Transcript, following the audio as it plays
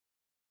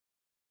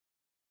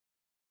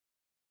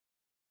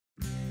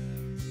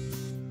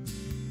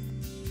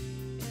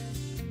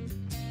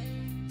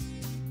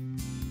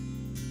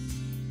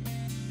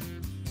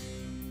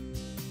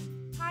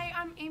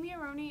I'm Amy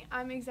Aroni.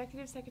 I'm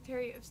Executive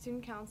Secretary of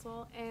Student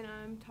Council, and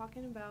I'm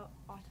talking about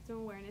Autism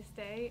Awareness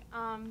Day.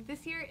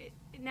 This year,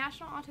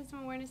 National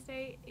Autism Awareness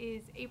Day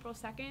is April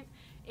 2nd.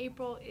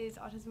 April is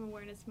Autism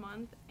Awareness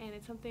Month, and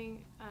it's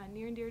something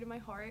near and dear to my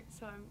heart,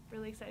 so I'm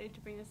really excited to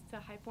bring this to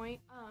High Point.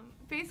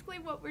 Basically,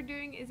 what we're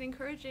doing is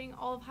encouraging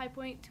all of High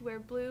Point to wear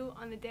blue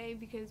on the day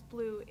because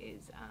blue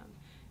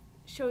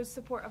shows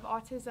support of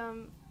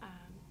autism.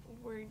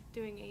 We're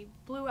doing a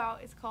Blue Out,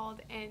 it's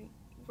called, and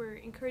we're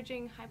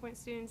encouraging High Point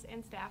students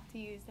and staff to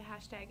use the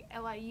hashtag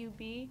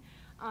LIUB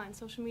on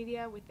social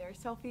media with their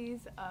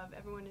selfies of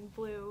everyone in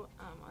blue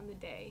on the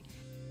day.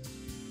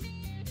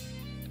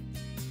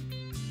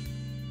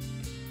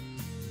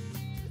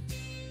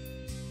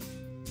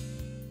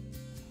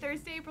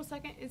 Thursday, April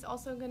 2nd is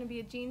also going to be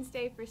a Jeans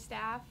Day for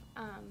staff,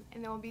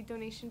 and there will be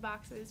donation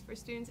boxes for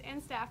students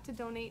and staff to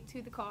donate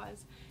to the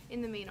cause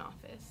in the main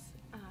office.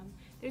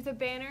 There's a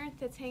banner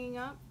that's hanging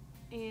up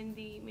in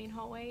the main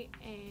hallway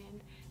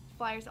and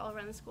flyers all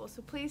around the school.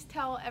 So please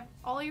tell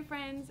all your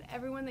friends,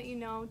 everyone that you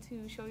know,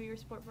 to show your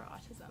support for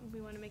autism.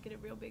 We want to make it a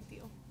real big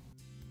deal.